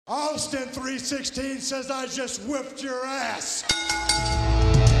Austin 316 says I just whipped your ass.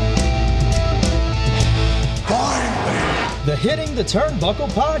 Finally. The Hitting the Turnbuckle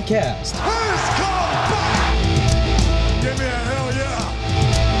Podcast. Who's come back? Give me a hell yeah.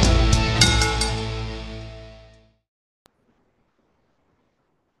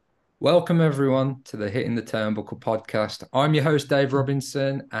 Welcome everyone to the Hitting the Turnbuckle Podcast. I'm your host Dave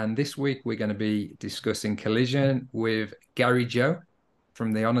Robinson, and this week we're going to be discussing Collision with Gary Joe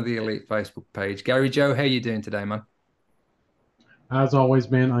from the Honor the Elite Facebook page. Gary Joe, how are you doing today, man? As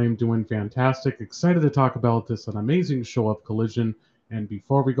always, man, I am doing fantastic. Excited to talk about this an amazing show of Collision. And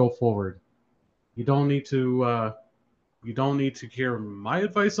before we go forward, you don't need to hear my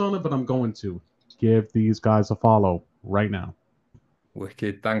advice on it, but I'm going to give these guys a follow right now.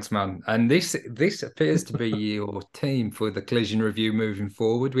 Wicked, thanks, man. And this appears to be your team for the Collision review moving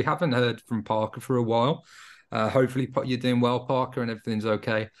forward. We haven't heard from Parker for a while. Hopefully you're doing well, Parker, and everything's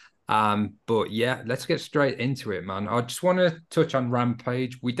okay. But yeah, let's get straight into it, man. I just want to touch on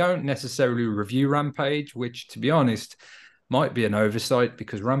Rampage. We don't necessarily review Rampage, which, to be honest, might be an oversight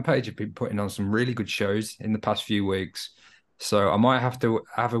because Rampage have been putting on some really good shows in the past few weeks. So I might have to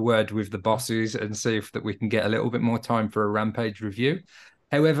have a word with the bosses and see if that we can get a little bit more time for a Rampage review.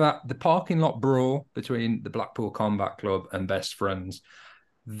 However, the parking lot brawl between the Blackpool Combat Club and Best Friends,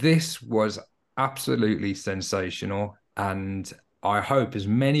 this was absolutely sensational, and I hope as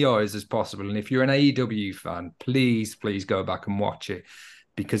many eyes as possible. And if you're an AEW fan, please go back and watch it.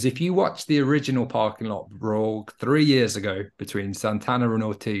 Because if you watch the original parking lot brawl 3 years ago between Santana and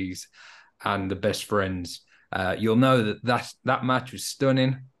Ortiz and the Best Friends, you'll know that match was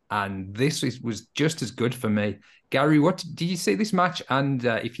stunning, and this was just as good for me. Gary, what did you see this match? And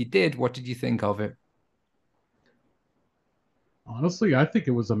if you did, what did you think of it? Honestly, I think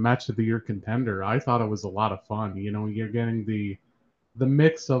it was a match of the year contender. I thought it was a lot of fun. You know, you're getting the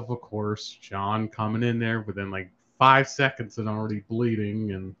mix of course, John coming in there within like 5 seconds and already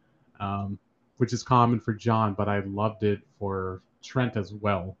bleeding, and which is common for John, but I loved it for Trent as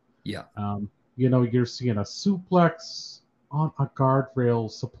well. Yeah. You know, you're seeing a suplex on a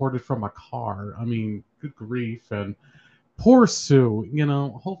guardrail supported from a car. I mean, good grief. And poor Sue, you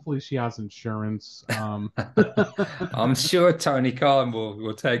know, hopefully she has insurance. I'm sure Tony Khan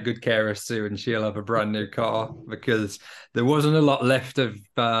will take good care of Sue, and she'll have a brand new car because there wasn't a lot left of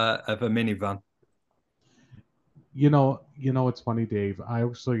a minivan. You know, it's funny, Dave. I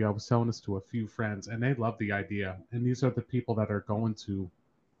was telling this to a few friends, and they love the idea. And these are the people that are going to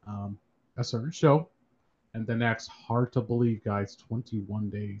a certain show, and the next, hard to believe, guys,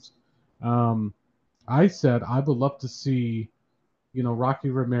 21 days. I said I would love to see, you know,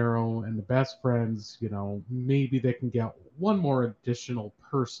 Rocky Romero and the Best Friends. You know, maybe they can get one more additional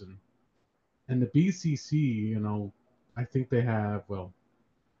person. And the BCC, you know, I think they have, well,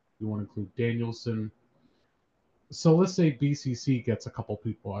 you want to include Danielson. So let's say BCC gets a couple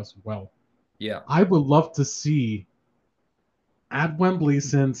people as well. Yeah. I would love to see at Wembley,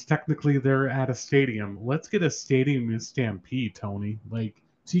 since technically they're at a stadium. Let's get a stadium stampede, Tony. Like,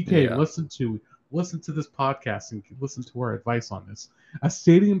 TK, Yeah. listen to this podcast and listen to our advice on this. A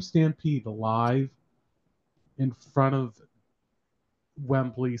stadium stampede live in front of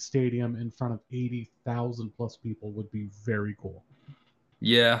Wembley Stadium in front of 80,000 plus people would be very cool.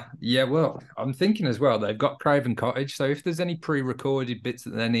 Yeah. Well, I'm thinking as well, they've got Craven Cottage. So if there's any pre-recorded bits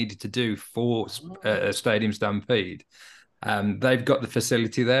that they needed to do for a stadium stampede, they've got the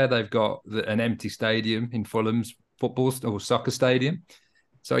facility there. They've got an empty stadium in Fulham's football or soccer stadium.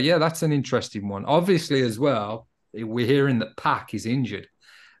 So, yeah, that's an interesting one. Obviously, as well, we're hearing that Pac is injured.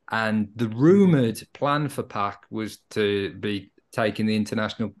 And the rumoured plan for Pac was to be taking the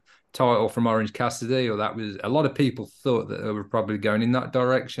international title from Orange Cassidy, or that was a lot of people thought that they were probably going in that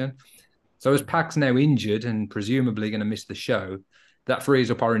direction. So as Pac's now injured and presumably going to miss the show, that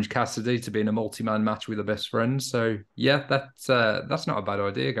frees up Orange Cassidy to be in a multi-man match with the Best Friends. So, yeah, that's not a bad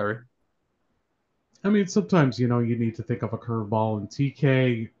idea, Gary. I mean, sometimes, you know, you need to think of a curveball, and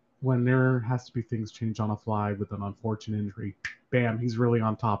TK, when there has to be things change on a fly with an unfortunate injury, bam, he's really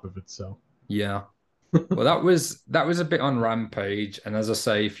on top of it. So, yeah. Well, that was a bit on Rampage, and as I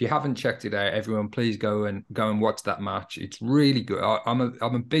say, if you haven't checked it out, everyone, please go and watch that match. It's really good. I'm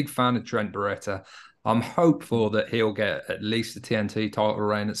a big fan of Trent Beretta. I'm hopeful that he'll get at least the TNT title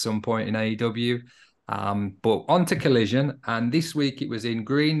reign at some point in AEW. But on to Collision, and this week it was in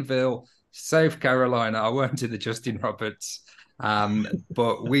Greenville, South Carolina. I won't do the Justin Roberts,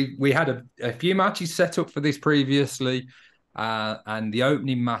 but we had a few matches set up for this previously, and the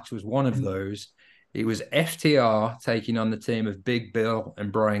opening match was one of those. It was FTR taking on the team of Big Bill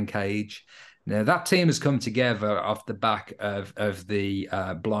and Brian Cage. Now that team has come together off the back of the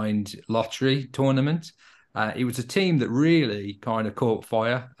blind lottery tournament. It was a team that really kind of caught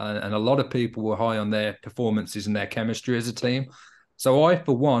fire, and a lot of people were high on their performances and their chemistry as a team. So I,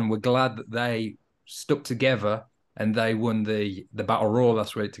 for one, were glad that they stuck together and they won the battle royal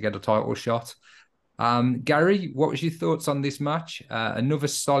last week to get a title shot. Gary, what was your thoughts on this match? Another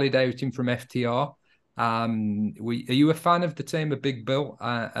solid outing from FTR. Are you a fan of the team of Big Bill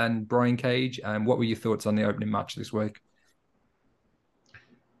and Brian Cage? And what were your thoughts on the opening match this week?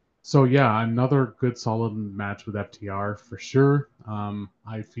 So yeah, another good solid match with FTR for sure.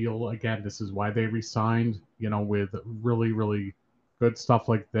 I feel again this is why they resigned, with really really good stuff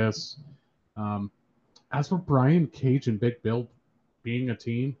like this. Um, as for Brian Cage and Big Bill being a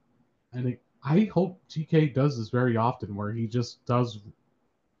team, and I hope TK does this very often, where he just does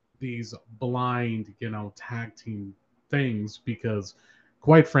these blind, tag team things, because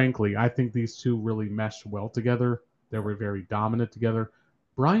quite frankly, I think these two really meshed well together. They were very dominant together.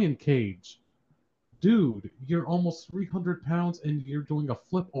 Brian Cage, dude, you're almost 300 pounds and you're doing a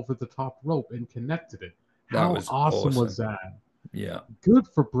flip over the top rope and connected it. That How was awesome was awesome. that? Yeah. Good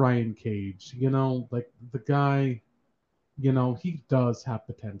for Brian Cage. Like the guy, he does have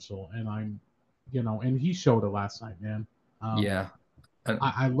potential, and and he showed it last night, man. Um, Yeah. And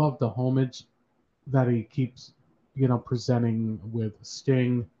I love the homage that he keeps, presenting with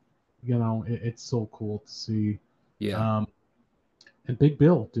Sting. It's so cool to see. yeah. Um, and Big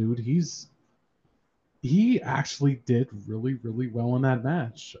Bill, dude, he actually did really, really well in that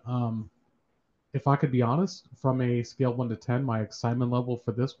match. If I could be honest, from a scale 1 to 10, my excitement level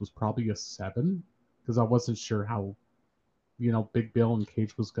for this was probably a 7, because I wasn't sure how, Big Bill and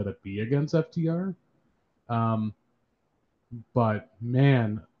Cage was gonna be against FTR. Um, but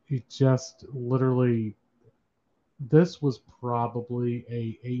man, it just literally, this was probably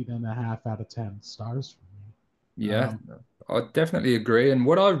a 8.5 out of 10 stars for me. Yeah, I definitely agree. And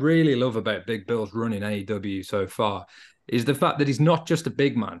what I really love about Big Bill's run in AEW so far is the fact that he's not just a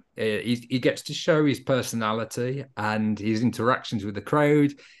big man. He gets to show his personality and his interactions with the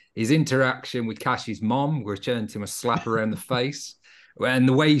crowd, his interaction with Cash's mom, which earned him a slap around the face. And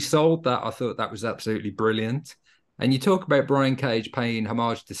the way he sold that, I thought that was absolutely brilliant. And you talk about Brian Cage paying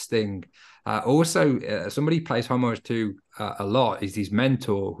homage to Sting. Somebody he pays homage to a lot is his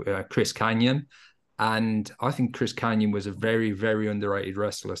mentor, Chris Kanyon. And I think Chris Kanyon was a very, very underrated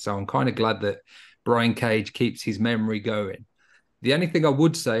wrestler. So I'm kind of glad that Brian Cage keeps his memory going. The only thing I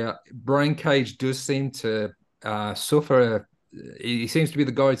would say, Brian Cage does seem to suffer. He seems to be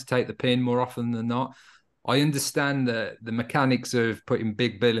the guy to take the pin more often than not. I understand that the mechanics of putting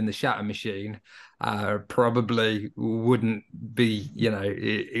Big Bill in the shatter machine probably wouldn't be,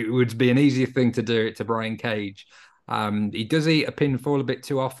 it would be an easier thing to do it to Brian Cage. He does eat a pinfall a bit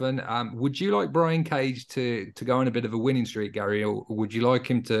too often. Would you like Brian Cage to go on a bit of a winning streak, Gary, or would you like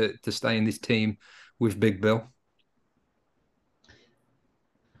him to stay in this team with Big Bill?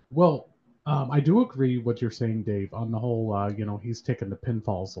 Well, I do agree what you're saying, Dave, on the whole. He's taking the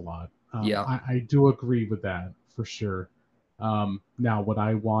pinfalls a lot. Yeah, I do agree with that for sure. Now, would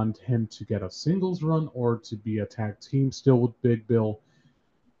I want him to get a singles run or to be a tag team still with Big Bill?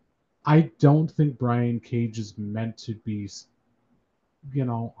 I don't think Brian Cage is meant to be,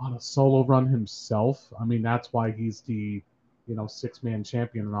 on a solo run himself. I mean, that's why he's the, 6-man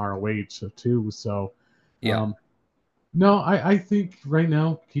champion in ROH too. So, yeah. um, no, I think right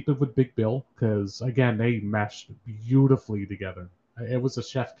now keep it with Big Bill, because again they meshed beautifully together. It was a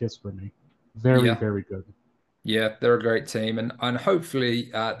chef kiss for me. Very Yeah, very good. yeah, they're a great team, and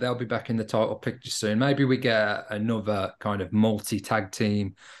hopefully they'll be back in the title picture soon. Maybe we get another kind of multi tag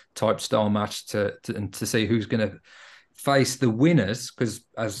team type style match to see who's going to face the winners. Because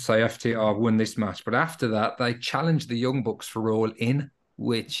as I say, FTR won this match, but after that they challenged the Young Bucks for All In,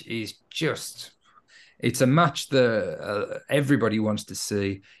 which is just. It's a match that everybody wants to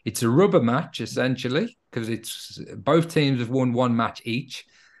see. It's a rubber match essentially because it's both teams have won one match each.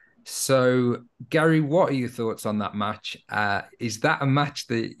 So, Gary, what are your thoughts on that match? Is that a match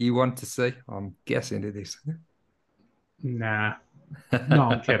that you want to see? I'm guessing it is. Nah,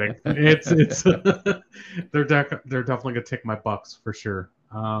 no, I'm kidding. It's they're definitely gonna take my bucks for sure.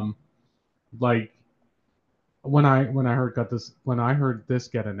 Like when I heard this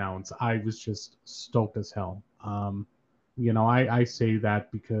get announced, I was just stoked as hell. I say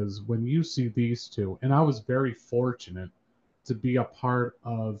that because when you see these two, and I was very fortunate to be a part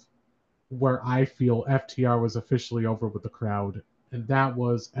of where I feel FTR was officially over with the crowd, and that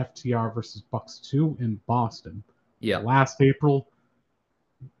was FTR versus Bucks 2 in Boston Yeah, last April.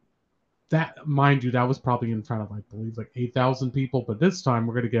 that, mind you, that was probably in front of, I believe, like 8,000 people. But this time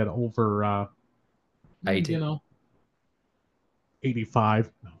we're going to get over, 80.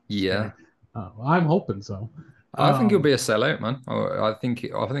 85. No, just Yeah. kidding. I'm hoping so. I think it'll Um, be a sellout, man. I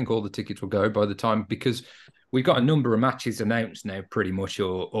think all the tickets will go by the time, because we've got a number of matches announced now, pretty much,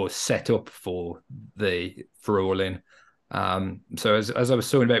 or set up for All In. So as I was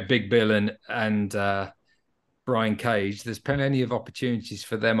talking about Big Bill and Brian Cage, there's plenty of opportunities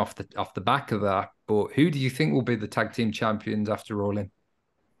for them off the back of that. But who do you think will be the tag team champions after All In?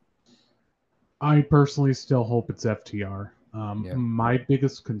 I personally still hope it's FTR. Yeah, My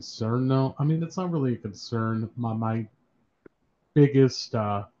biggest concern, though, I mean, it's not really a concern. My biggest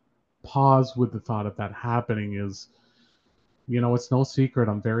pause with the thought of that happening is, it's no secret.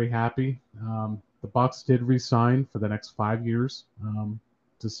 I'm very happy. The Bucks did resign for the next 5 years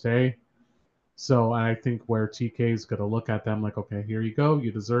to stay. So I think where TK is going to look at them like, okay, here you go.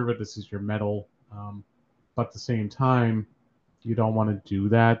 You deserve it. This is your medal. But at the same time, you don't want to do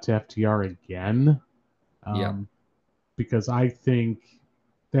that to FTR again. yeah, Because I think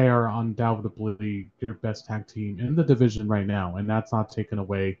they are undoubtedly your best tag team in the division right now. And that's not taken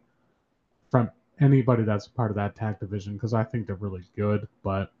away from anybody that's part of that tag division, because I think they're really good.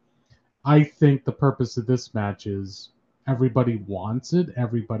 But I think the purpose of this match is everybody wants it.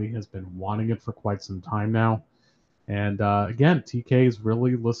 Everybody has been wanting it for quite some time now. And again, TK is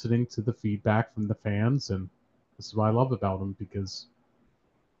really listening to the feedback from the fans. And this is what I love about him, because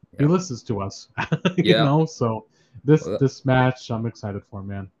he yeah, listens to us, yeah. So this Well, this match, I'm excited for,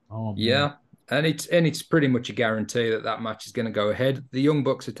 man. Oh man, yeah, and it's pretty much a guarantee that that match is going to go ahead. The Young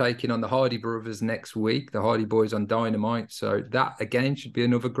Bucks are taking on the Hardy Brothers next week. The Hardy Boys on Dynamite, so that again should be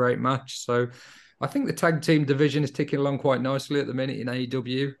another great match. So, I think the tag team division is ticking along quite nicely at the minute in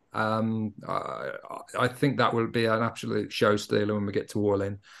AEW. I think that will be an absolute show stealer when we get to All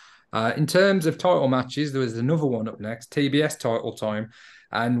In. In terms of title matches, there was another one up next, TBS title time.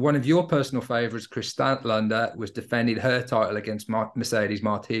 And one of your personal favourites, Chris Statlander, was defending her title against Mercedes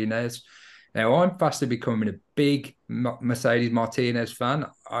Martinez. Now, I'm fastly becoming a big Mercedes Martinez fan.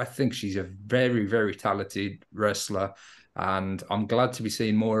 I think she's a very, very talented wrestler, and I'm glad to be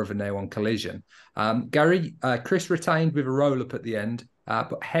seeing more of her now on Collision. Gary, Chris retained with a roll up at the end,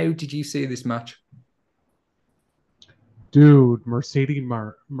 but how did you see this match? dude, Mercedes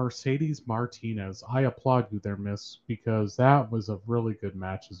Martinez. I applaud you there, Miss, because that was a really good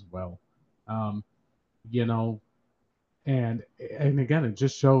match as well. Um, you know, and again, it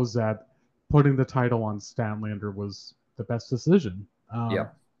just shows that putting the title on Statlander was the best decision. Yeah,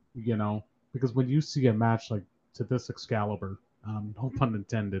 You know, because when you see a match like to this Excalibur, no pun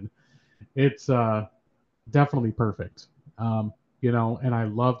intended, it's definitely perfect. And I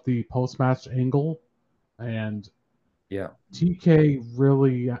love the post match angle. And yeah, TK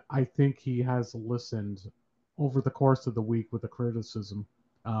really, I think he has listened over the course of the week with the criticism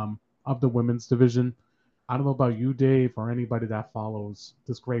of the women's division. I don't know about you, Dave, or anybody that follows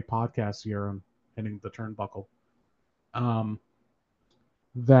this great podcast here on Hitting the Turnbuckle. Um,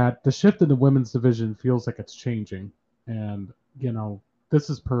 that the shift in the women's division feels like it's changing, and this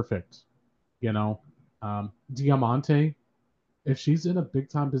is perfect. Diamante, if she's in a big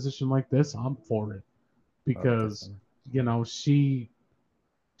time position like this, I'm for it, oh, because definitely. you know she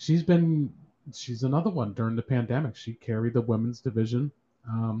she's been she's another one during the pandemic. She carried the women's division.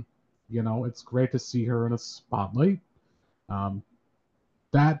 Um, it's great to see her in a spotlight. Um,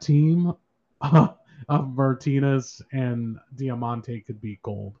 that team of Martinez and Diamante could be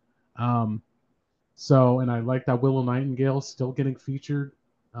gold. Um, and I like that Willow Nightingale still getting featured.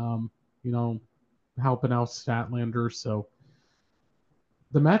 Um, you know, helping out Statlander. So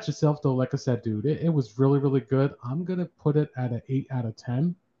the match itself, though, like I said, dude, it was really, really good. I'm gonna put it at an 8 out of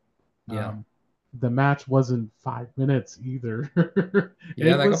 10. Yeah. Um, the match wasn't 5 minutes either.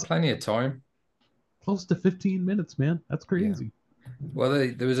 Yeah, It they got was plenty of time. close to 15 minutes, man. That's Yeah. crazy. Well,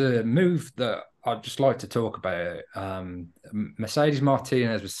 there was a move that I'd just like to talk about. Mercedes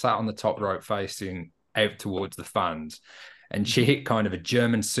Martinez was sat on the top rope facing out towards the fans, and she hit kind of a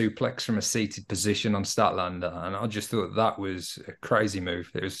German suplex from a seated position on Statlander. And I just thought that was a crazy move.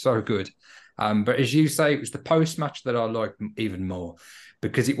 It was so good. But as you say, it was the post match that I liked even more,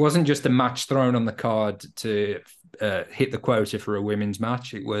 because it wasn't just a match thrown on the card to hit the quota for a women's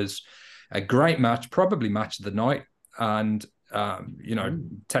match. It was a great match, probably match of the night. And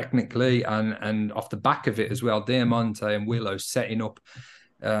technically and off the back of it as well, Diamante and Willow setting up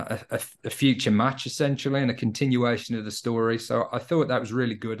a future match essentially and a continuation of the story. So I thought that was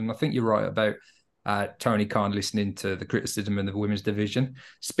really good, and I think you're right about Tony Khan listening to the criticism in the women's division.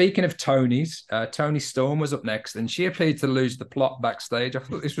 Speaking of Tony's, Tony Storm was up next, and she appeared to lose the plot backstage. I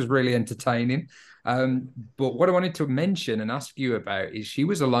thought this was really entertaining. But what I wanted to mention and ask you about is she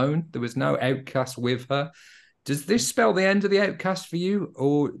was alone. There was no outcast with her. Does this spell the end of the outcast for you,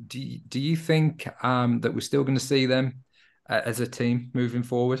 or do you think that we're still going to see them as a team moving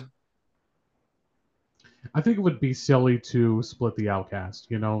forward? I think it would be silly to split the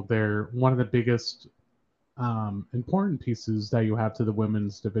outcast. You know, they're one of the biggest important pieces that you have to the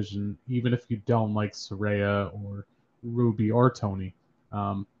women's division, even if you don't like Soraya or Ruby or Tony.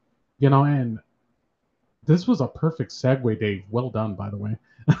 You know, and this was a perfect segue, Dave. Well done, by the way.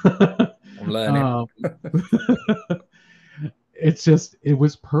 I'm learning. It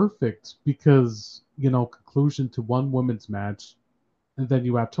was perfect because, you know, conclusion to one women's match, and then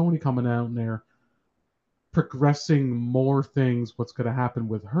you have Tony coming out in there progressing more things, what's going to happen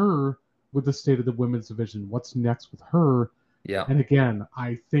with her with the state of the women's division, what's next with her. Yeah. And again,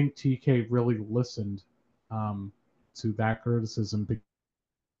 I think TK really listened to that criticism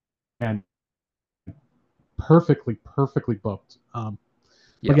and perfectly booked. But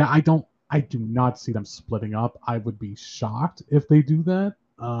yeah, I do not see them splitting up. I would be shocked if they do that.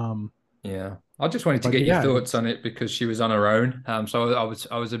 Yeah, I just wanted to get your thoughts on it because she was on her own. So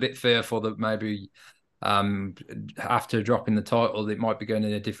I was a bit fearful that maybe after dropping the title, it might be going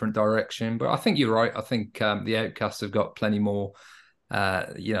in a different direction. But I think you're right. I think the Outcasts have got plenty more.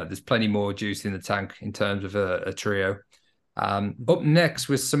 There's plenty more juice in the tank in terms of a trio. Up next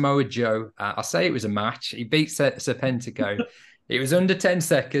was Samoa Joe. I say it was a match. He beat Serpentico. It was under 10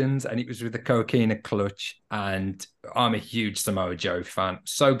 seconds, and it was with the Coquina clutch. And I'm a huge Samoa Joe fan.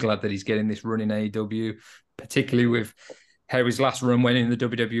 So glad that he's getting this run in AEW, particularly with how his last run went in the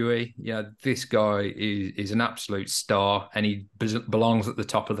WWE. Yeah, this guy is an absolute star, and he belongs at the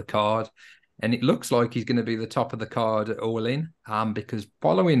top of the card. And it looks like he's going to be the top of the card at All In, because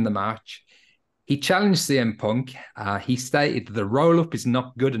following the match, he challenged CM Punk. He stated the roll-up is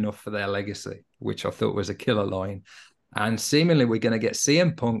not good enough for their legacy, which I thought was a killer line. And seemingly we're going to get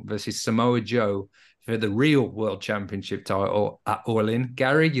CM Punk versus Samoa Joe for the real World Championship title at All In.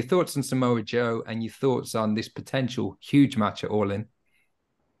 Gary, your thoughts on Samoa Joe and your thoughts on this potential huge match at All In?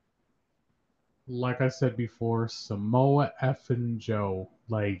 Like I said before, Samoa effing Joe.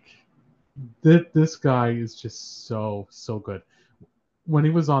 Like, this guy is just so good. When he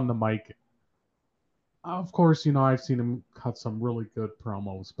was on the mic, of course, you know, I've seen him cut some really good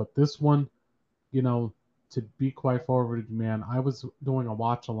promos, but this one, you know, to be quite forward, man, I was doing a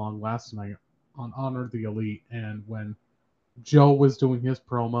watch along last night on Honor the Elite, and when Joe was doing his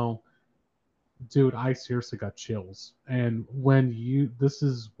promo, dude, I seriously got chills. And this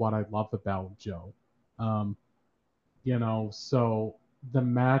is what I love about Joe. You know, so the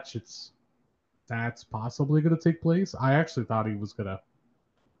match, that's possibly going to take place. I actually thought he was going to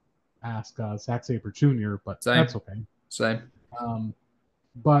ask Zack Sabre Jr., but that's okay. Same.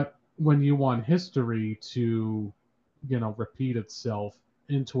 But when you want history to, you know, repeat itself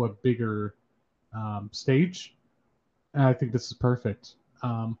into a bigger stage, I think this is perfect.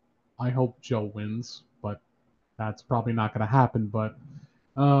 I hope Joe wins, but that's probably not going to happen. But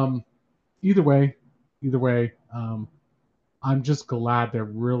either way, I'm just glad they're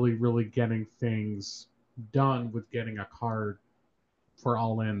really getting things done with getting a card for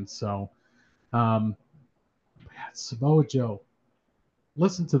All In. So, Samoa Joe,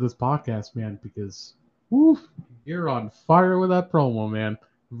 listen to this podcast, man, because you're on fire with that promo, man.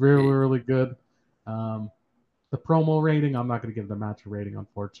 Really good. The promo rating, I'm not going to give the match a rating,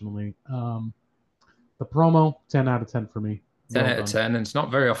 unfortunately. The promo, 10 out of 10 for me. 10 out of 10, and it's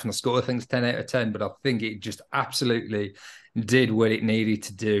not very often the score things 10 out of 10, but I think it just absolutely did what it needed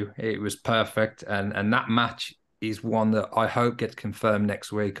to do. It was perfect, and that match is one that I hope gets confirmed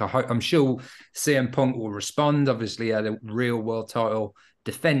next week. I'm sure CM Punk will respond. Obviously, he had a real world title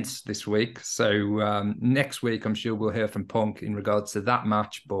defense this week, so next week I'm sure we'll hear from Punk in regards to that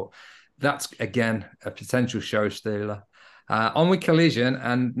match, but that's, again, a potential show stealer. On with Collision,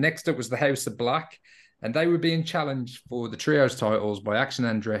 and next up was the House of Black. And they were being challenged for the trios titles by Action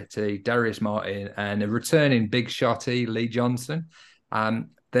Andretti, Darius Martin, and a returning big shotty, Lee Johnson.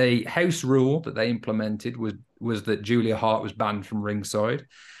 The house rule that they implemented was that Julia Hart was banned from ringside.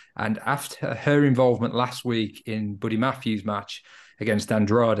 And after her involvement last week in Buddy Matthews' match against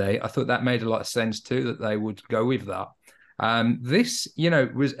Andrade, I thought that made a lot of sense too, that they would go with that. This, you know,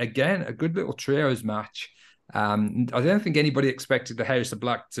 was, again, a good little trios match. I don't think anybody expected the House of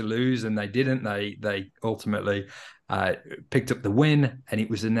Black to lose, and they didn't. They ultimately picked up the win, and it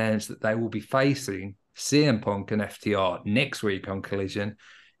was announced that they will be facing CM Punk and FTR next week on Collision,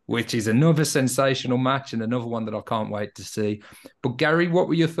 which is another sensational match and another one that I can't wait to see. But Gary, what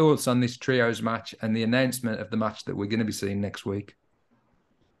were your thoughts on this trios match and the announcement of the match that we're going to be seeing next week?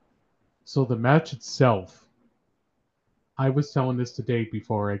 So the match itself, I was telling this to Dave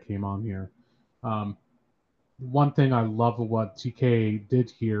before I came on here. Um, One thing I love of what TK did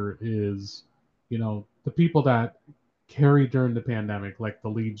here is, the people that carried during the pandemic, like the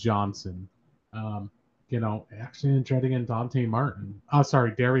Lee Johnson, um, actually dreading in Dante Martin. Oh,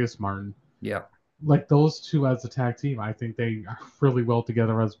 sorry, Darius Martin. Yeah. Like those two as a tag team, I think they are really well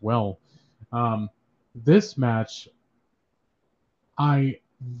together as well. Um, this match, I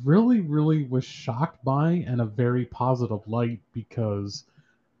really, really was shocked by in a very positive light because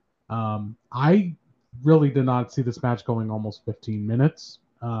I really did not see this match going almost 15 minutes.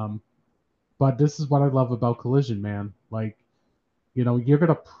 But this is what I love about Collision, man. Like, you're going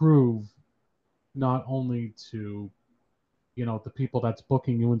to prove not only to, the people that's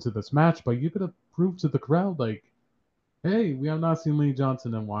booking you into this match, but you're going to prove to the crowd, like, hey, we have not seen Lee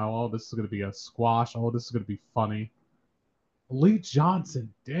Johnson in a while. Oh, this is going to be a squash. Oh, this is going to be funny. Lee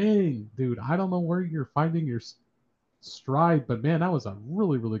Johnson, dang, dude. I don't know where you're finding your stride, but man, that was a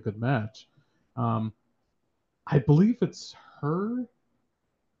really, really good match. Um, I believe it's her,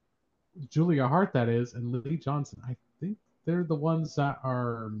 Julia Hart, that is, and Lee Johnson. I think they're the ones that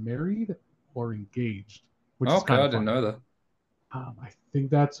are married or engaged, which is Okay, kind I of didn't funny. know that. I think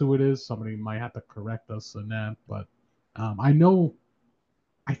that's who it is. Somebody might have to correct us on that, but I know,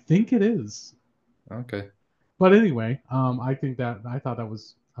 I think it is. Okay. But anyway, I thought that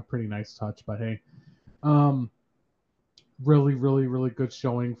was a pretty nice touch. But hey, um, really, really, really good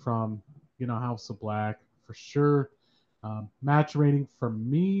showing from House of Black for sure. Match rating for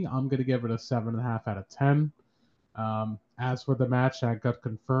me, I'm gonna give it a 7.5 out of 10. As for the match that got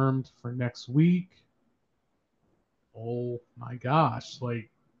confirmed for next week, oh my gosh, like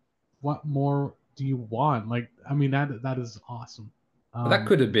what more do you want? Like, I mean, that is awesome. Well, that Um,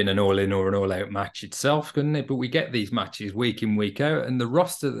 could have been an all-in or an all-out match itself, couldn't it? But we get these matches week in, week out, and the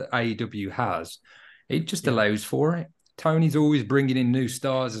roster that AEW has, it just yeah. allows for it. Tony's always bringing in new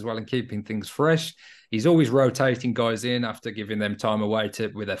stars as well and keeping things fresh. He's always rotating guys in after giving them time away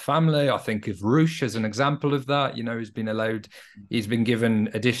with their family. I think of Roosh as an example of that. He's been given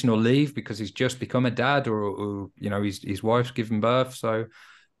additional leave because he's just become a dad, or his wife's given birth. So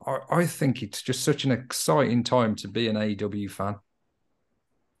I think it's just such an exciting time to be an AEW fan.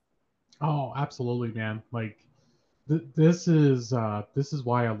 Oh, absolutely, man. Like this is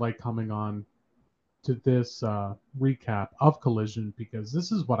why I like coming on to this recap of Collision because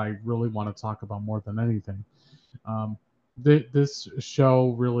this is what I really want to talk about more than anything. Um, this show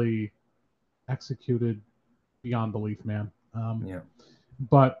really executed beyond belief, man. Yeah.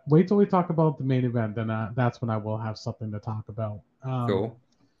 But wait till we talk about the main event, then that's when I will have something to talk about. Cool.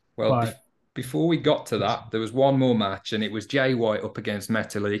 Well, But before we got to yes, that, there was one more match, and it was Jay White up against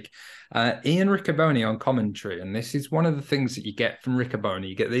Metalik. Ian Riccoboni on commentary, and this is one of the things that you get from Riccoboni.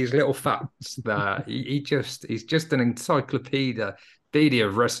 You get these little facts that he's just an encyclopedia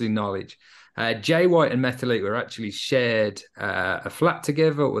of wrestling knowledge. Jay White and Metalik were actually shared a flat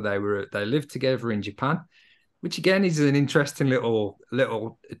together, or they lived together in Japan, which again is an interesting little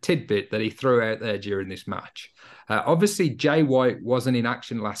tidbit that he threw out there during this match. Obviously, Jay White wasn't in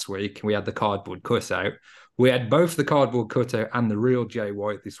action last week. We had the cardboard cutout. We had both the cardboard cutout and the real Jay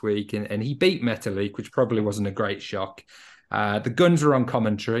White this week, and he beat Metalik, which probably wasn't a great shock. The Guns were on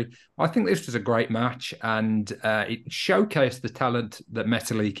commentary. I think this was a great match, and it showcased the talent that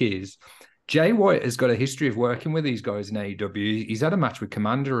Metalik is. Jay White has got a history of working with these guys in AEW. He's had a match with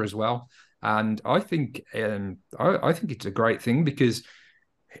Commander as well. And I think I think it's a great thing because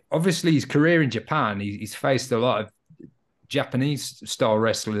obviously his career in Japan, he's faced a lot of Japanese style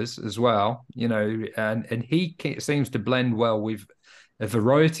wrestlers as well, and he seems to blend well with a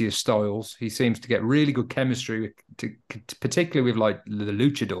variety of styles. He seems to get really good chemistry, particularly with like the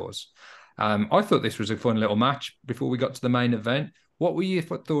luchadors. I thought this was a fun little match before we got to the main event. What were your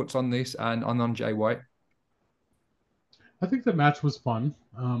thoughts on this and on Jay White? I think the match was fun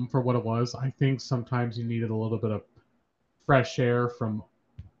for what it was. I think sometimes you needed a little bit of fresh air from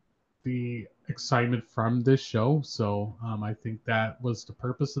the excitement from this show. So I think that was the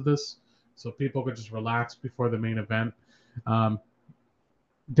purpose of this. So people could just relax before the main event. Um,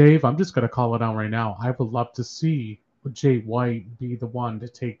 Dave, I'm just going to call it out right now. I would love to see Jay White be the one to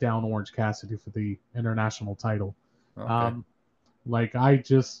take down Orange Cassidy for the international title. Okay. Um,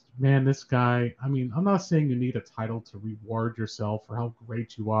 man, this guy, I mean, I'm not saying you need a title to reward yourself for how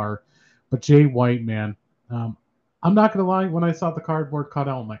great you are, but Jay White, man, I'm not going to lie, when I saw the cardboard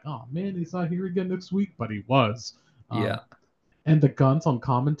cutout, I'm like, oh man, he's not here again next week, but he was. Um, Yeah. And the guns on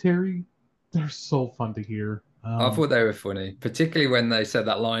commentary, they're so fun to hear. I thought they were funny, particularly when they said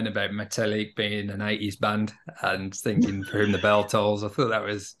that line about Metallic being an 80s band and thinking for whom the bell tolls. I thought that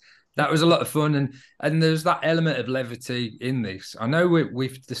was a lot of fun, and there's that element of levity in this. I know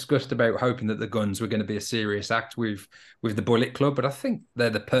we've discussed about hoping that the Guns were going to be a serious act with the Bullet Club, but I think they're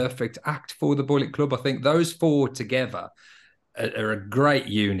the perfect act for the Bullet Club. I think those four together are a great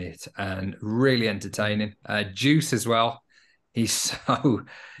unit and really entertaining. Juice as well. He's so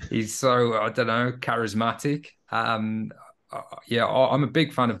he's so I don't know, charismatic. Yeah, I'm a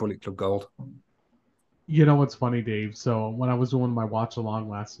big fan of Bullet Club Gold. You know what's funny, Dave? So when I was doing my watch along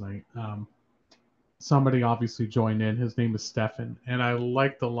last night, somebody obviously joined in. His name is Stefan, and I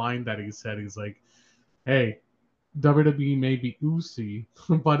like the line that he said. He's like, "Hey, WWE may be oozy,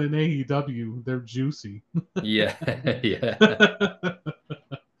 but in AEW they're juicy." Yeah, yeah,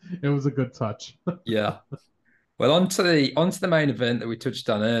 It was a good touch. yeah. Well, onto the main event that we touched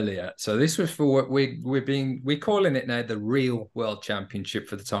on earlier. So this was for what we're calling it now the real World Championship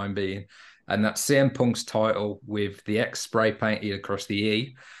for the time being, and that's CM Punk's title with the X spray painted across the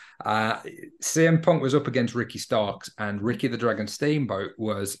E. Uh, CM Punk was up against Ricky Starks, and Ricky the Dragon Steamboat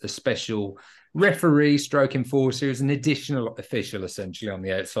was a special referee stroke enforcer. He was an additional official essentially on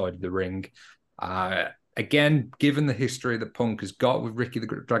the outside of the ring. Again, given the history that Punk has got with Ricky the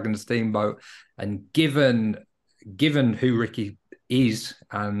Dragon Steamboat, and given who Ricky is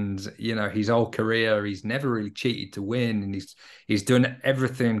and his whole career, he's never really cheated to win, and he's done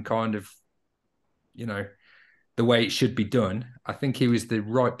everything kind of the way it should be done. I think he was the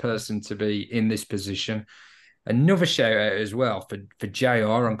right person to be in this position. Another shout out as well for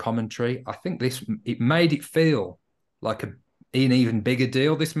JR on commentary. I think it made it feel like an even bigger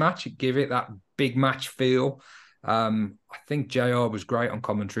deal, this match. It gave it that big match feel. I think JR was great on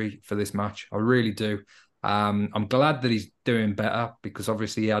commentary for this match. I really do. I'm glad that he's doing better, because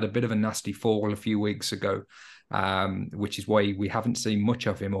obviously he had a bit of a nasty fall a few weeks ago, which is why we haven't seen much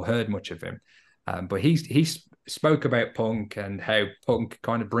of him or heard much of him. But he spoke about Punk and how Punk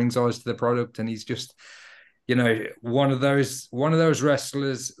kind of brings eyes to the product, and he's just one of those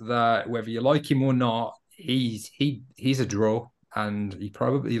wrestlers that, whether you like him or not, he's a draw, and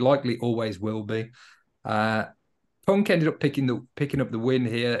he likely always will be. Punk ended up picking up the win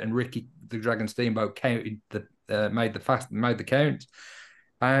here, and Ricky the Dragon Steamboat made the count.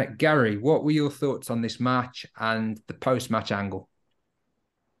 Gary, what were your thoughts on this match and the post-match angle?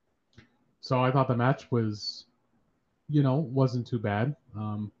 So I thought the match wasn't too bad.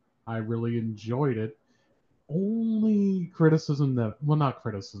 I really enjoyed it. Only criticism not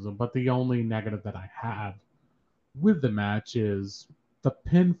criticism, but the only negative that I have with the match is the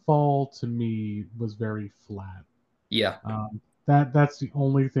pinfall to me was very flat. Yeah. That's the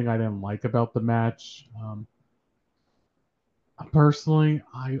only thing I didn't like about the match. Personally,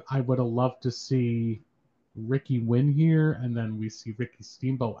 I would have loved to see Ricky win here, and then we see Ricky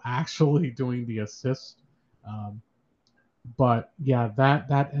Steamboat actually doing the assist. But yeah,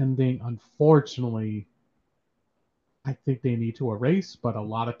 that ending, unfortunately, I think they need to erase, but a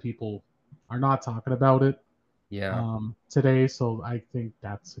lot of people are not talking about it today, so I think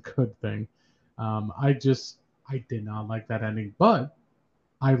that's a good thing. I did not like that ending, but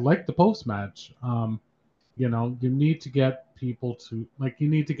I like the post match. You need to get people to you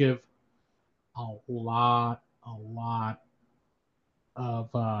need to give a lot of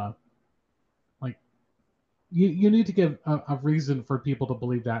like you need to give a reason for people to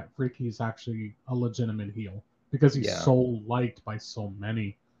believe that Ricky is actually a legitimate heel, because he's so liked by so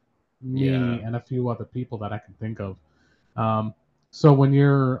many, me and a few other people that I can think of. So when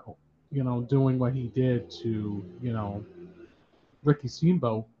you're doing what he did to Ricky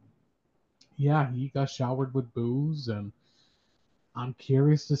Steamboat, yeah, he got showered with booze, and I'm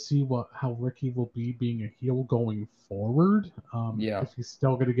curious to see how Ricky will be being a heel going forward. If he's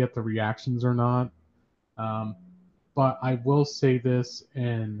still going to get the reactions or not. But I will say this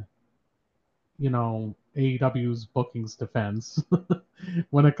in AEW's bookings defense,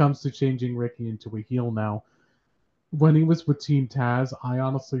 when it comes to changing Ricky into a heel now. When he was with Team Taz, I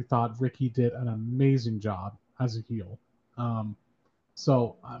honestly thought Ricky did an amazing job as a heel.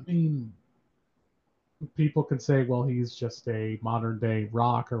 So I mean, people can say, well, he's just a modern day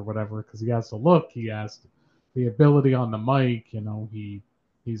Rock or whatever, because he has the look, he has the ability on the mic,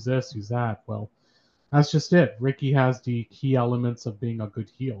 he's this, he's that. Well, that's just it. Ricky has the key elements of being a good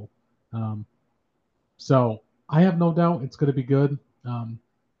heel. So I have no doubt it's going to be good.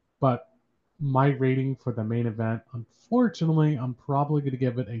 But my rating for the main event, unfortunately, I'm probably going to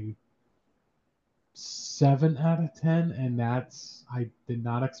give it 7 out of 10, and that's I did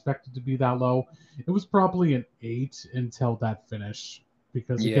not expect it to be that low. It was probably an 8 until that finish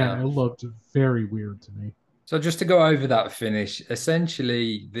because again, Yeah. it looked very weird to me. So just to go over that finish,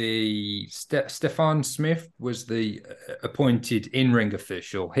 essentially the Stefan Smith was the appointed in-ring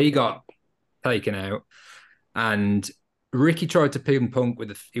official. He got taken out, and Ricky tried to pin Punk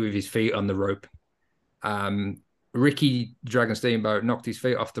with his feet on the rope. Um, Ricky Dragon Steamboat knocked his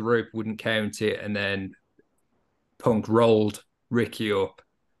feet off the rope, wouldn't count it, and then Punk rolled Ricky up.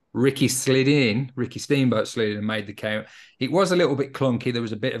 Ricky Steamboat slid in and made the count. It was a little bit clunky. There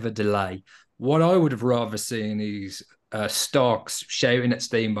was a bit of a delay. What I would have rather seen is Starks shouting at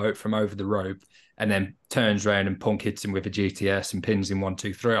Steamboat from over the rope and then turns around and Punk hits him with a GTS and pins him 1,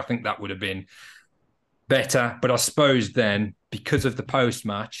 2, 3. I think that would have been better. But I suppose then, because of the post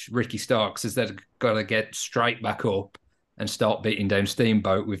match, Ricky Starks has then got to get straight back up and start beating down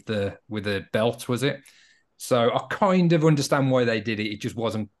Steamboat with the belt, was it? So I kind of understand why they did it. It just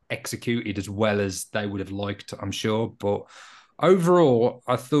wasn't executed as well as they would have liked, I'm sure. But overall,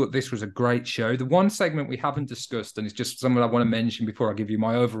 I thought this was a great show. The one segment we haven't discussed, and it's just something I want to mention before I give you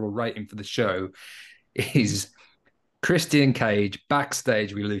my overall rating for the show, is Christian Cage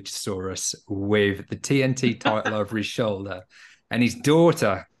backstage with Luchasaurus with the TNT title over his shoulder and his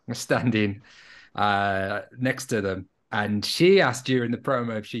daughter standing next to them. And she asked during the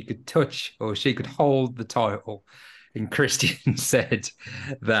promo if she could touch or she could hold the title. And Christian said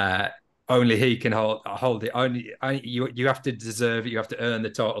that only he can hold it. Only you have to deserve it. You have to earn the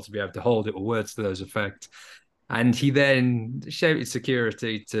title to be able to hold it, or words to those effect. And he then shouted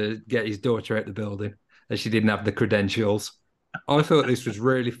security to get his daughter out the building as she didn't have the credentials. I thought this was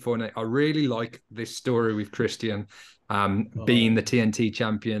really funny. I really like this story with Christian being the TNT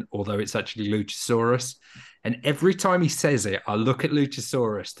champion, although it's actually Luchasaurus. And every time he says it, I look at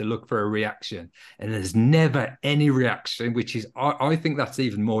Luchasaurus to look for a reaction, and there's never any reaction, which is, I think that's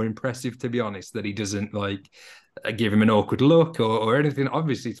even more impressive, to be honest, that he doesn't like give him an awkward look or anything.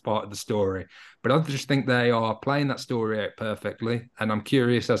 Obviously, it's part of the story, but I just think they are playing that story out perfectly, and I'm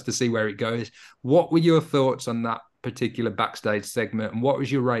curious as to see where it goes. What were your thoughts on that particular backstage segment, and what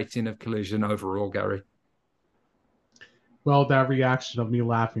was your rating of Collision overall, Gary? Well, that reaction of me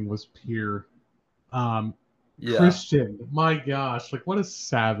laughing was pure. Um, Yeah, Christian, my gosh, like what a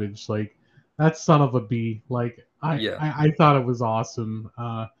savage! Like that son of a bee. Like yeah, I thought it was awesome.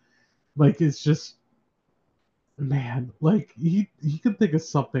 Like it's just man, like he could think of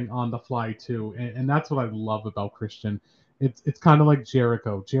something on the fly too, and that's what I love about Christian. It's kind of like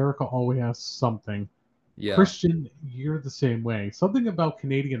Jericho. Jericho always has something. yeah, Christian, you're the same way. Something about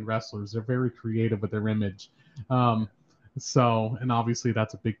Canadian wrestlers, they're very creative with their image. Um, so, and obviously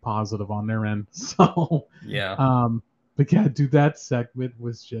that's a big positive on their end. So, yeah, um, but yeah, dude, that segment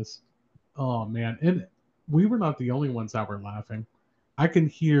was just, oh man. And we were not the only ones that were laughing. I can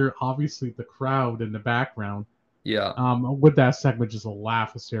hear obviously the crowd in the background yeah, with that segment just a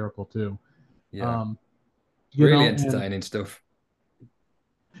laugh hysterical too. yeah. Um, Really and entertaining stuff.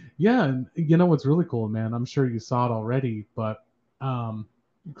 yeah, and you know what's really cool, man? I'm sure you saw it already, but um,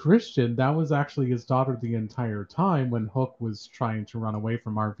 Christian, that was actually his daughter the entire time when Hook was trying to run away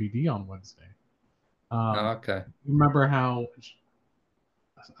from RVD on Wednesday. Oh, Um, okay. remember how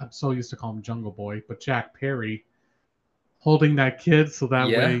I'm so used to call him Jungle Boy, but Jack Perry holding that kid so that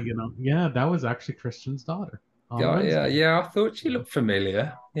way, Yeah. you know, yeah, that was actually Christian's daughter on Yeah, yeah, Wednesday. yeah. I thought she looked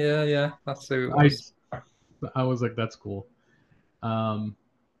familiar. Yeah, yeah. That's who it I was. I was like, that's cool. Um,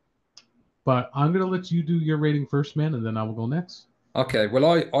 but I'm gonna let you do your rating first, man, and then I will go next. Okay.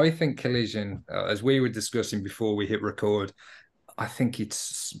 Well, I think Collision, as we were discussing before we hit record, I think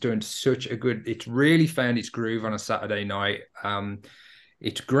it's doing such a good. It's really found its groove on a Saturday night.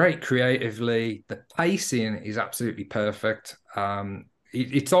 It's great creatively. The pacing is absolutely perfect.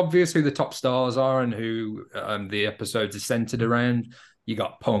 It's obvious who the top stars are and who the episodes are centered around. You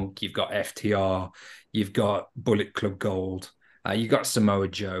got Punk, you've got FTR, you've got Bullet Club Gold, you got Samoa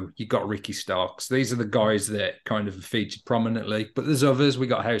Joe, you got Ricky Starks. These are the guys that kind of are featured prominently. But there's others. We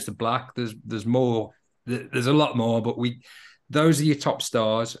got House of Black. There's more. There's a lot more. But those are your top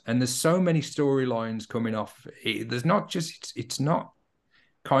stars, and there's so many storylines coming off. There's not just it's not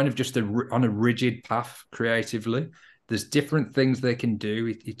kind of just on a rigid path creatively. There's different things they can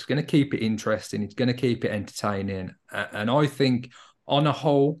do. It's going to keep it interesting. It's going to keep it entertaining. And I think, on a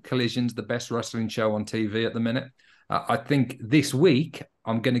whole, Collision's the best wrestling show on TV at the minute. I think this week,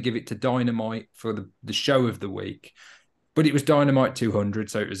 I'm going to give it to Dynamite for the show of the week. But it was Dynamite 200,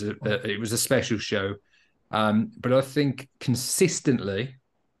 so it was a special show. But I think consistently,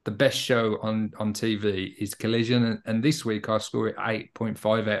 the best show on TV is Collision, and this week I score it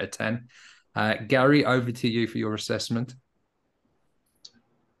 8.5 out of 10. Gary, over to you for your assessment.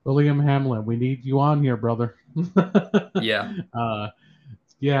 William Hamlin, we need you on here, brother. Yeah, uh,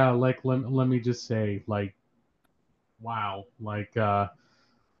 yeah, like let me just say, like, wow, like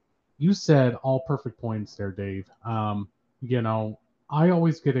you said all perfect points there, Dave. You know, I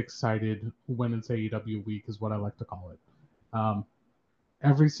always get excited when it's AEW week, is what I like to call it. Um,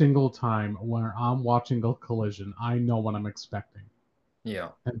 every single time when I'm watching a collision, I know what I'm expecting. yeah,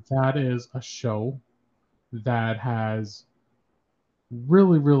 And that is a show that has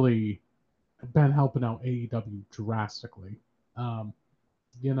really, really been helping out AEW drastically. Um,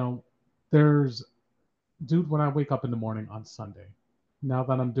 you know, there's, dude, when I wake up in the morning on Sunday, now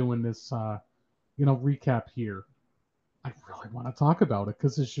that I'm doing this, recap here, I really want to talk about it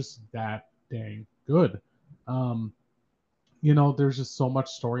because it's just that dang good. Um, there's just so much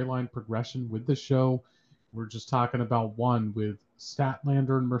storyline progression with the show. We're just talking about one with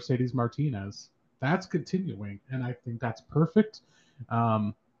Statlander and Mercedes Martinez. That's continuing, and I think that's perfect.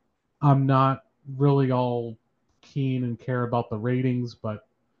 Um, I'm not really all keen and care about the ratings, but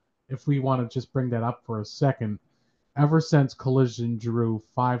if we want to just bring that up for a second, ever since Collision drew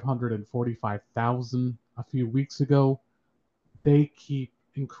 545,000 a few weeks ago, they keep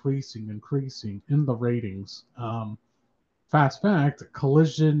increasing in the ratings. Fast fact,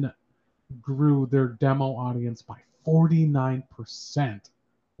 Collision grew their demo audience by 49%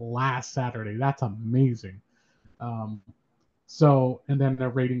 last Saturday. That's amazing. Um, and then their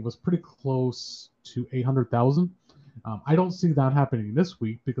rating was pretty close to 800,000. I don't see that happening this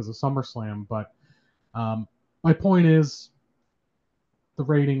week because of SummerSlam, but um, my point is the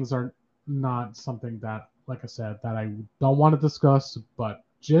ratings are not something that, like I said, that I don't want to discuss, but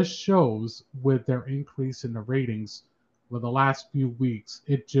just shows with their increase in the ratings with the last few weeks,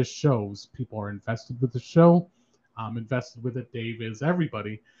 it just shows people are invested with the show. I'm invested with it. Dave is,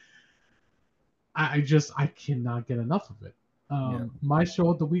 everybody. I cannot get enough of it. yeah. My show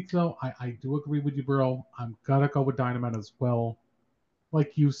of the week, though, I do agree with you, bro. I'm gonna go with Dynamite as well.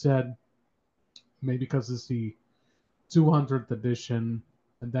 Like you said, maybe because it's the 200th edition,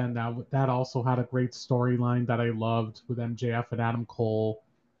 and then that also had a great storyline that I loved with MJF and Adam Cole.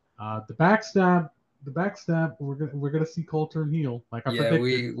 The backstab. We're gonna see Cole turn heel, like I Yeah,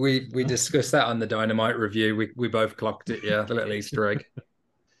 predicted. we discussed that on the Dynamite review. We both clocked it. Yeah, the little Easter egg.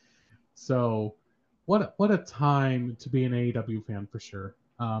 So, what a time to be an AEW fan for sure.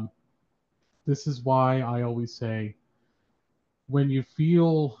 This is why I always say when you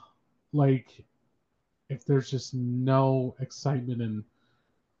feel like if there's just no excitement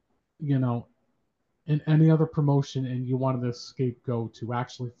you know in any other promotion and you wanted a scapegoat to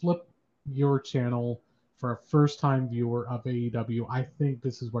actually flip your channel for a first time viewer of AEW, I think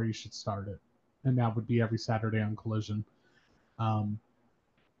this is where you should start it. And that would be every Saturday on Collision. Um,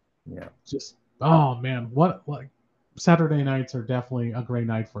 Yeah. just, oh man, what, like, Saturday nights are definitely a great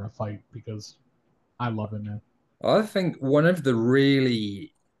night for a fight because I love it, man. I think one of the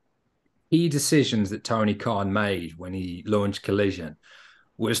really key decisions that Tony Khan made when he launched Collision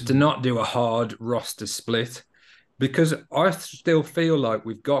was to Mhm. not do a hard roster split because I still feel like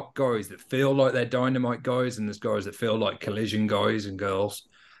we've got guys that feel like they're Dynamite guys and there's guys that feel like Collision guys and girls.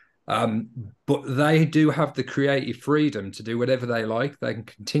 Um, but they do have the creative freedom to do whatever they like. They can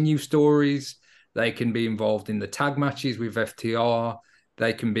continue stories. They can be involved in the tag matches with FTR.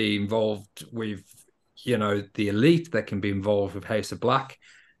 They can be involved with, the Elite. They can be involved with House of Black.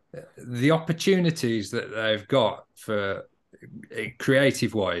 The opportunities that they've got for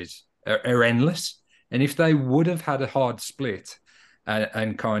creative wise are endless. And if they would have had a hard split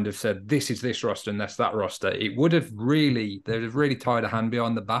and kind of said, this is this roster and that's that roster, they'd have really tied a hand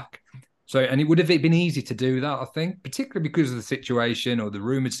behind the back. So, and it would have been easy to do that, I think, particularly because of the situation or the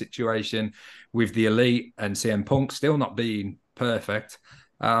rumored situation with the Elite and CM Punk still not being perfect.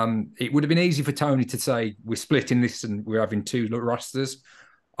 It would have been easy for Tony to say, we're splitting this and we're having two rosters.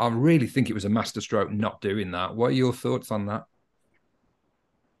 I really think it was a masterstroke not doing that. What are your thoughts on that?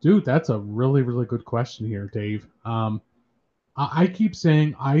 Dude, that's a really, really good question here, Dave. I keep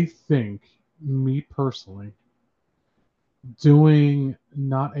saying I think, me personally, doing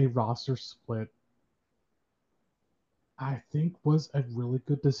not a roster split, I think was a really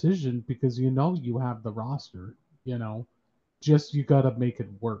good decision because you have the roster, you know, just you got to make it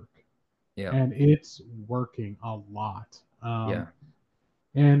work. Yeah, And it's working a lot. yeah,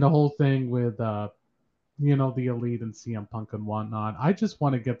 And the whole thing with, the Elite and CM Punk and whatnot, I just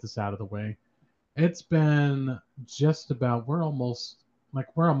want to get this out of the way. It's been just about, we're a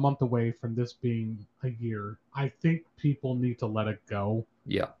month away from this being a year. I think people need to let it go.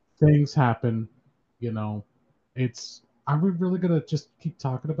 yeah. Things happen, you know. Are we really gonna just keep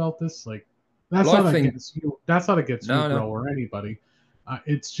talking about this? Like, That's Well, not I think against you. That's not against you, no, bro, no, or anybody.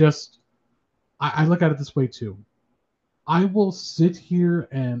 It's just I look at it this way too. I will sit here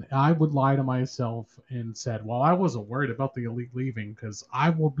and I would lie to myself and said, well, I wasn't worried about the elite leaving because I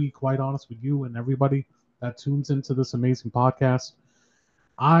will be quite honest with you and everybody that tunes into this amazing podcast.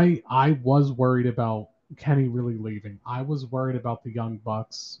 I was worried about Kenny really leaving. I was worried about the Young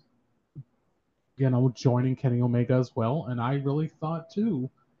Bucks, joining Kenny Omega as well. And I really thought too,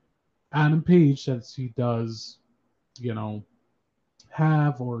 Adam Page, as he does, you know,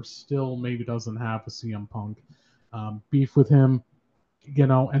 have or still maybe doesn't have a CM Punk beef with him,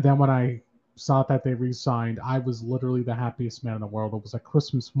 and then when I saw that they re-signed, I was literally the happiest man in the world. It was like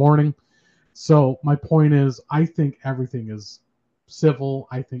Christmas morning. So my point is, I think everything is civil.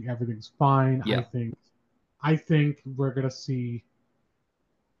 I think everything's fine. yeah, I think we're gonna see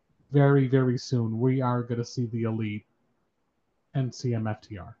very, very soon. We are gonna see the Elite and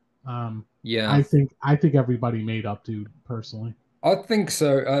CMFTR. yeah. I think everybody made up, dude. Personally. I think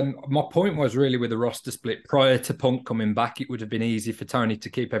so. My point was really with the roster split prior to Punk coming back, it would have been easy for Tony to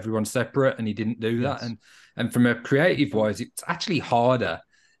keep everyone separate, and he didn't do that. Yes. And from a creative wise, it's actually harder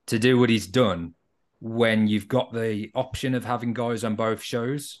to do what he's done when you've got the option of having guys on both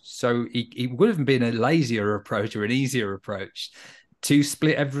shows. So it would have been a lazier approach or an easier approach to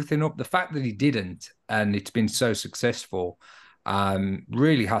split everything up. The fact that he didn't, and it's been so successful,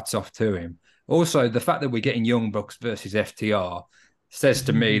 really hats off to him. Also, the fact that we're getting Young Bucks versus FTR says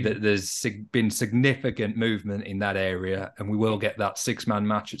to me that there's been significant movement in that area, and we will get that 6-man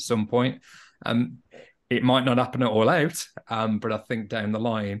match at some point. It might not happen at All Out, but I think down the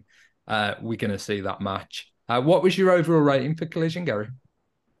line, we're going to see that match. What was your overall rating for Collision, Gary,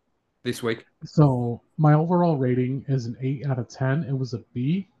 this week? So my overall rating is an 8 out of 10. It was a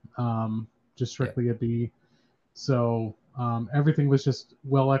B, just strictly a B. So everything was just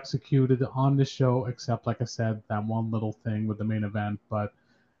well executed on the show, except, like I said, that one little thing with the main event. But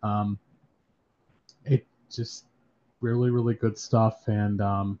it just really, really good stuff. And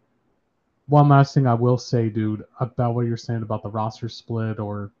one last thing I will say, dude, about what you're saying about the roster split,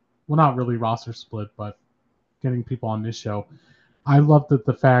 or, well, not really roster split, but getting people on this show. I love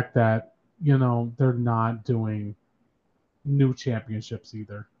the fact that, they're not doing new championships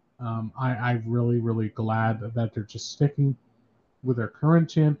either. I'm really, really glad that they're just sticking with their current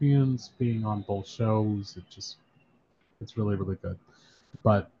champions, being on both shows. It's really, really good.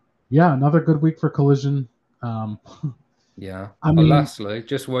 But yeah, another good week for Collision. Yeah. I mean, Lastly,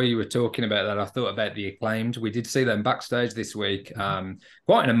 just while you were talking about that, I thought about the Acclaimed. We did see them backstage this week. Quite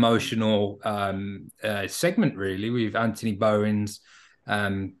an emotional segment, really, with Anthony Bowens,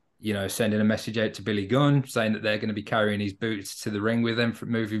 sending a message out to Billy Gunn, saying that they're going to be carrying his boots to the ring with them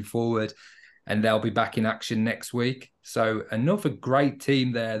moving forward, and they'll be back in action next week. So another great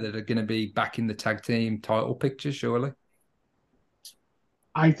team there that are going to be back in the tag team title picture, surely.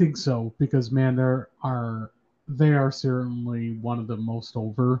 I think so, because, man, they are certainly one of the most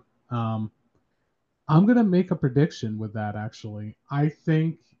over. I'm going to make a prediction with that, actually. I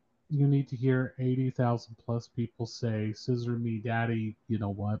think you need to hear 80,000 plus people say, "Scissor me, daddy, you know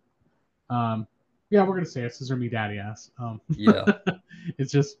what?" Yeah, we're going to say it, "Scissor me, daddy ass." Yeah.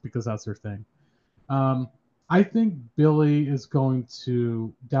 It's just because that's their thing. I think Billy is going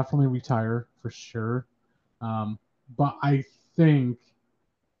to definitely retire for sure. But I think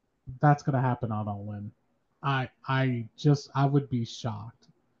that's going to happen on All In. I would be shocked.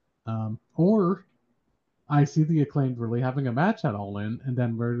 Or I see the Acclaimed really having a match at All In, and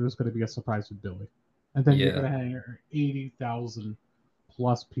then there's going to be a surprise with Billy. And then you're going to have 80,000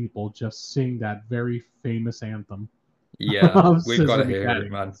 plus people just sing that very famous anthem. Yeah, we've got to hear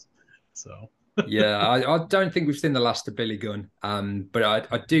it, man. So yeah, I don't think we've seen the last of Billy Gunn, but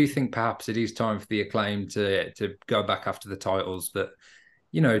I do think perhaps it is time for the Acclaim to go back after the titles. That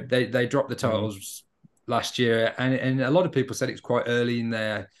they dropped the titles last year, and a lot of people said it's quite early in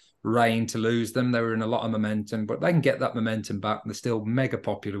their reign to lose them. They were in a lot of momentum, but they can get that momentum back. They're still mega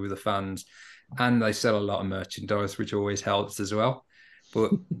popular with the fans, and they sell a lot of merchandise, which always helps as well.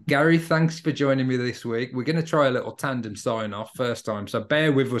 But Gary, thanks for joining me this week. We're going to try a little tandem sign-off first time, so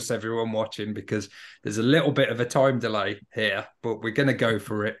bear with us, everyone watching, because there's a little bit of a time delay here, but we're going to go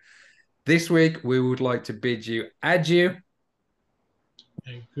for it. This week, we would like to bid you adieu.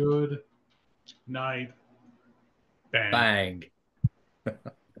 A good night. Bang. Bang.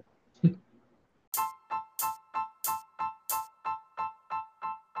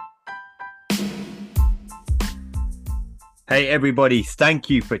 Hey everybody, thank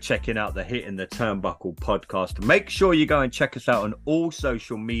you for checking out the Hitting the Turnbuckle podcast. Make sure you go and check us out on all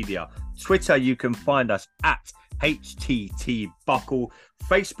social media. Twitter, you can find us at HTT Buckle.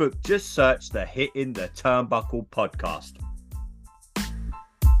 Facebook, just search the Hitting the Turnbuckle podcast.